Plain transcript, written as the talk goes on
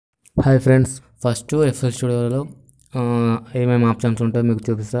Hi friends, first FL స్టూడియోలో ఏమేమి options ఉంటాయో మీకు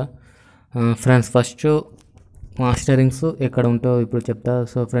చూపిస్తా. ఫ్రెండ్స్, ఫస్ట్ మాస్టరింగ్స్ ఎక్కడ ఉంటాయో ఇప్పుడు చెప్తా.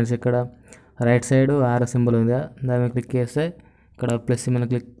 సో ఫ్రెండ్స్, ఇక్కడ రైట్ సైడ్ ఆరో సింబల్ ఉంది, దాని మీద క్లిక్ చేస్తే ఇక్కడ ప్లస్ మీద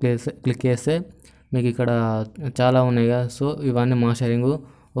క్లిక్ చేస్తే మీకు ఇక్కడ చాలా ఉన్నాయి కదా. సో ఇవన్నీ మాస్టరింగ్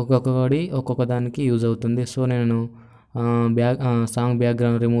ఒక్కొక్క దానికి యూజ్ అవుతుంది. సో నేను సాంగ్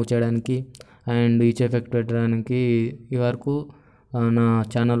బ్యాక్గ్రౌండ్ రిమూవ్ చేయడానికి అండ్ ఈచ్ ఎఫెక్ట్ పెట్టడానికి ఈ వరకు నా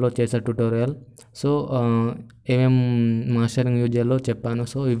ఛానల్లో చేసే ట్యూటోరియల్. సో ఏమేం మాస్టరింగ్ యూజ్ చేయాలో చెప్పాను.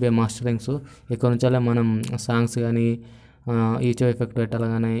 సో ఇవే మాస్టరింగ్స్. ఇక్కడ నుంచే మనం సాంగ్స్ కానీ ఈచ్ ఎఫెక్ట్ పెట్టాలి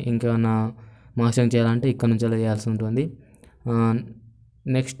కానీ ఇంకేమైనా మాస్టరింగ్ చేయాలంటే ఇక్కడ నుంచే చేయాల్సి ఉంటుంది.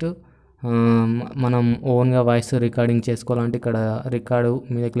 నెక్స్ట్ మనం ఓన్గా వాయిస్ రికార్డింగ్ చేసుకోవాలంటే ఇక్కడ రికార్డు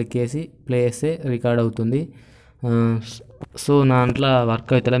మీద క్లిక్ చేసి ప్లే చేస్తే రికార్డ్ అవుతుంది. సో నా దాంట్లో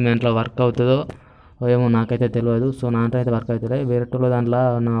వర్క్ అవుతుందో మీ దాంట్లో వర్క్ అవుతుందో ఏమో నాకైతే తెలియదు. సో నా దాంట్లో అయితే వర్క్ అవుతుంది, వేరే వాళ్ళ దాంట్లో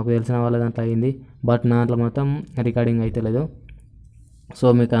నాకు తెలిసిన వాళ్ళ దాంట్లో అయింది, బట్ నా దాంట్లో మాత్రం రికార్డింగ్ అయితే లేదు. సో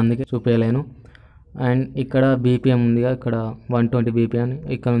మీకు అందుకే చూపించలేను. అండ్ ఇక్కడ బీపీఎం ఉంది, ఇక్కడ 120 బీపీఎం.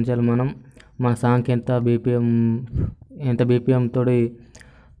 ఇక్కడ నుంచి మనం మన సాంగ్కి ఎంత బీపీఎం తోటి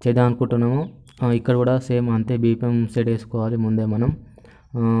చేద్దాం అనుకుంటున్నామో ఇక్కడ కూడా సేమ్ అంతే బీపీఎం సెట్ చేసుకోవాలి ముందే మనం.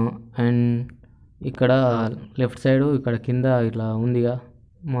 అండ్ ఇక్కడ లెఫ్ట్ సైడు ఇక్కడ కింద ఇట్లా ఉందిగా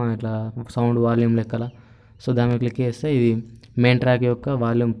ఇట్లా సౌండ్ వాల్యూమ్ లెక్కల. సో దాని మీద క్లిక్ చేస్తే ఇది మెయిన్ ట్రాక్ యొక్క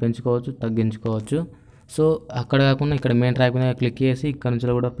వాల్యూమ్ పెంచుకోవచ్చు, తగ్గించుకోవచ్చు. సో అక్కడ కాకుండా ఇక్కడ మెయిన్ ట్రాక్ మీద క్లిక్ చేసి ఇక్కడ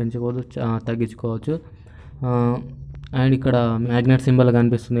నుంచి కూడా పెంచుకోవచ్చు, తగ్గించుకోవచ్చు. అండ్ ఇక్కడ మ్యాగ్నెట్ సింబల్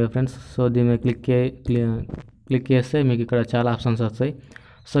కనిపిస్తుంది కదా ఫ్రెండ్స్. సో దీని మీద క్లిక్ చేస్తే మీకు ఇక్కడ చాలా ఆప్షన్స్ వస్తాయి.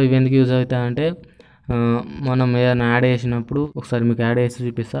 సో ఇవి ఎందుకు యూజ్ అవుతాయంటే మనం ఏదైనా యాడ్ చేసినప్పుడు ఒకసారి మీకు యాడ్ చేసి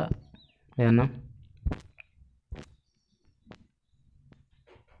చూపిస్తా. ఏదన్నా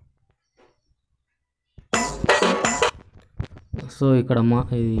సో ఇక్కడ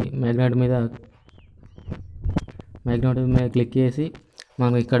ఇది మ్యాగ్నెట్ మీద క్లిక్ చేసి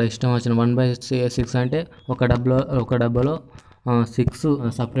మనకు ఇక్కడ ఇష్టం వచ్చిన 1/6 అంటే ఒక డబ్బాలో 6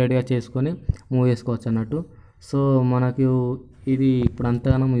 సపరేట్గా చేసుకొని మూవ్ చేసుకోవచ్చు అన్నట్టు. సో మనకు ఇది ఇప్పుడు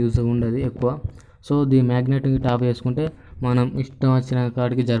అంతగానం యూజ్ ఉండదు ఎక్కువ. సో దీని మ్యాగ్నెట్ని టాప్ చేసుకుంటే మనం ఇష్టం వచ్చిన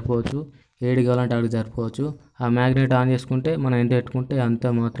కాడికి జరుపుకోవచ్చు, ఏడు కావాలంటే ఆడికి జరుపుకోవచ్చు. ఆ మ్యాగ్నెట్ ఆన్ చేసుకుంటే మనం ఎంత పెట్టుకుంటే అంత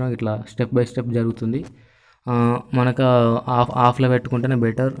మాత్రం ఇట్లా స్టెప్ బై స్టెప్ జరుగుతుంది. మనకు ఆఫ్లో పెట్టుకుంటేనే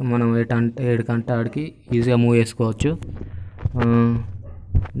బెటర్. మనం ఏడు కంటే ఆడికి ఈజీగా మూవ్ చేసుకోవచ్చు.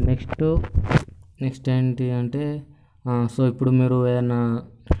 నెక్స్ట్ ఏంటి అంటే సో ఇప్పుడు మీరు ఏదైనా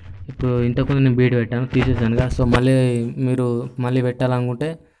ఇప్పుడు ఇంతకుముందు నేను బీట్ పెట్టాను తీసేసాను కదా. సో మళ్ళీ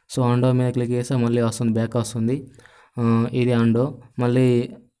పెట్టాలనుకుంటే సో అండో మీద క్లిక్ చేస్తే మళ్ళీ వస్తుంది, బ్యాక్ వస్తుంది. ఇది అండో. మళ్ళీ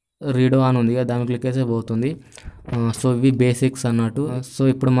రీడో అని ఉంది కదా, దాన్ని క్లిక్ చేస్తే పోతుంది. సో ఇవి బేసిక్స్ అన్నట్టు. సో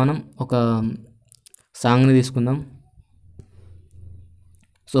ఇప్పుడు మనం ఒక సాంగ్ని తీసుకుందాం.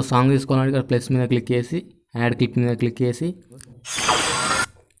 సో సాంగ్ తీసుకోవాలంటే ఇక్కడ ప్లస్ మీద క్లిక్ చేసి యాడ్ క్లిక్ మీద క్లిక్ చేసి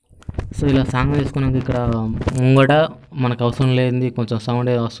సో ఇలా సాంగ్ తీసుకున్నాక ఇక్కడ ముంగట మనకు అవసరం లేనిది కొంచెం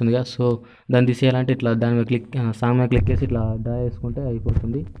సౌండ్ వస్తుంది కదా. సో దాన్ని తీసేయాలంటే ఇట్లా దాని మీద సాంగ్ మీద క్లిక్ చేసి ఇట్లా డ్రా చేసుకుంటే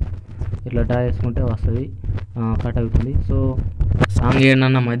అయిపోతుంది. ఇట్లా డ్రా చేసుకుంటే వస్తుంది, కట్ అవుతుంది. సో సాంగ్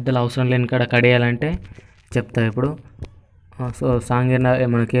ఏమన్నా మధ్యలో అవసరం లేని కాడ కడేయాలంటే చెప్తా ఇప్పుడు. సో సాంగ్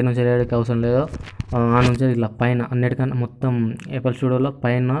మనకి ఏ నుంచి రేడికి అవసరం లేదో ఆ నుంచి ఇట్లా పైన అన్నిటికన్నా మొత్తం ఎఫ్ఎల్ స్టూడియోలో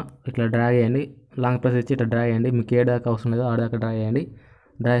పైన ఇట్లా డ్రా చేయండి, లాంగ్ ప్రెస్ ఇచ్చి ఇట్లా డ్రా చేయండి. మీకు ఏ దాకా అవసరం లేదో ఆడదాకా డ్రా చేయండి.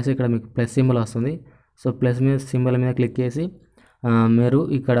 డ్రా చేసి ఇక్కడ మీకు ప్లస్ సింబల్ వస్తుంది. సో ప్లస్ సింబల్ మీద క్లిక్ చేసి మీరు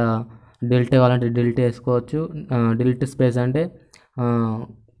ఇక్కడ డిలీట్ కావాలంటే డిలీట్ చేసుకోవచ్చు. డిలీట్ స్పేస్ అంటే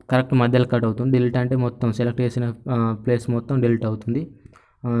కరెక్ట్ మధ్యలో కట్ అవుతుంది. డిలీట్ అంటే మొత్తం సెలెక్ట్ చేసిన ప్లేస్ మొత్తం డిలీట్ అవుతుంది.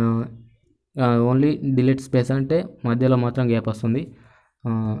 ఓన్లీ డిలీట్ స్పేస్ అంటే మధ్యలో మాత్రం గ్యాప్ వస్తుంది.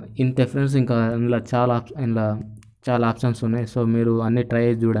 ఇంత ఫ్రెండ్స్. ఇంకా ఇందులో చాలా ఆప్షన్స్ ఉన్నాయి. సో మీరు అన్నీ ట్రై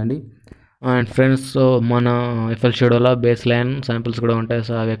చేసి చూడండి. అండ్ ఫ్రెండ్స్, సో మన ఎఫ్ఎల్ స్టూడియోలో బేస్ లైన్ శాంపిల్స్ కూడా ఉంటాయి.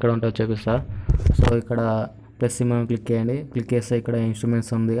 సో అవి ఎక్కడ ఉంటాయో చూపిస్తా. సో ఇక్కడ ప్లస్ సింబల్ క్లిక్ చేయండి. క్లిక్ చేస్తే ఇక్కడ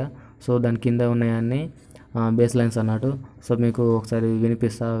ఇన్స్ట్రుమెంట్స్ ఉందిగా. సో దాని కింద ఉన్నాయన్నీ బేస్ లైన్స్ అన్నట్టు. సో మీకు ఒకసారి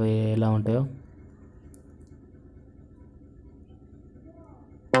వినిపిస్తా అవి ఎలా ఉంటాయో.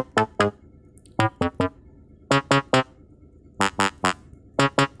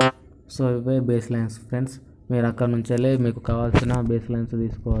 సో ఇవే బేస్ లైన్స్ ఫ్రెండ్స్. మీరు అక్కడ నుంచి మీకు కావాల్సిన బేస్ లైన్స్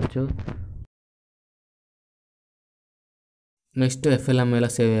తీసుకోవచ్చు. నెక్స్ట్ ఎఫ్ఎల్ఎం ఎలా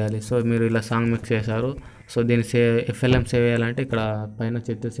సేవ్ చేయాలి. సో మీరు ఇలా సాంగ్ మిక్స్ చేశారు. సో దీన్ని ఎఫ్ఎల్ఎం సేవ్ చేయాలంటే ఇక్కడ పైన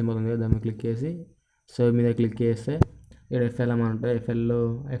చెత్త సింబల్ ఉంది, దాన్ని క్లిక్ చేసి సేవ్ మీద క్లిక్ చేస్తే ఇక్కడ ఎఫ్ఎల్ఎం అని ఉంటుంది.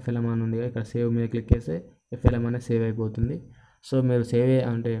 ఎఫ్ఎల్ఎం అని ఉంది, ఇక్కడ సేవ్ మీద క్లిక్ చేస్తే ఎఫ్ఎల్ఎం అనేది సేవ్ అయిపోతుంది. సో మీరు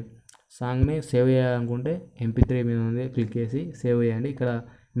అంటే సాంగ్ని సేవ్ చేయాలనుకుంటే MP3 మీద ఉంది, క్లిక్ చేసి సేవ్ చేయండి. ఇక్కడ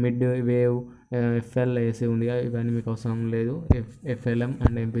మిడ్ వేవ్ ఎఫ్ఎల్ ఏసీ ఉంది ఇవన్నీ మీకు అవసరం లేదు. ఎఫ్ఎల్ఎం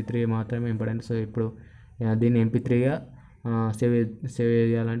అండ్ MP3 మాత్రమే ఇంపార్టెంట్. సో ఇప్పుడు దీన్ని MP3గా సేవ్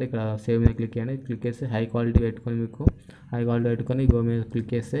చేయాలంటే ఇక్కడ సేవ్ మీద క్లిక్ చేయండి. క్లిక్ చేస్తే హై క్వాలిటీ పెట్టుకొని గో మీద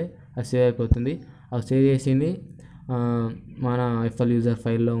క్లిక్ చేస్తే అది సేవ్ అయిపోతుంది. అది సేవ్ చేసింది మన ఎఫ్ఎల్ యూజర్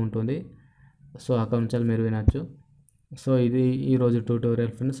ఫైల్లో ఉంటుంది. సో అక్కడ నుంచి మీరు వినొచ్చు. సో ఇది ఈరోజు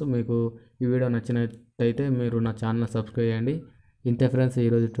ట్యూటోరియల్ ఫ్రెండ్స్. మీకు ఈ వీడియో నచ్చినట్టయితే మీరు నా ఛానల్ సబ్స్క్రైబ్ చేయండి. ఇంతే ఫ్రెండ్స్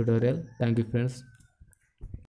ఈరోజు ట్యూటోరియల్. Thank you friends.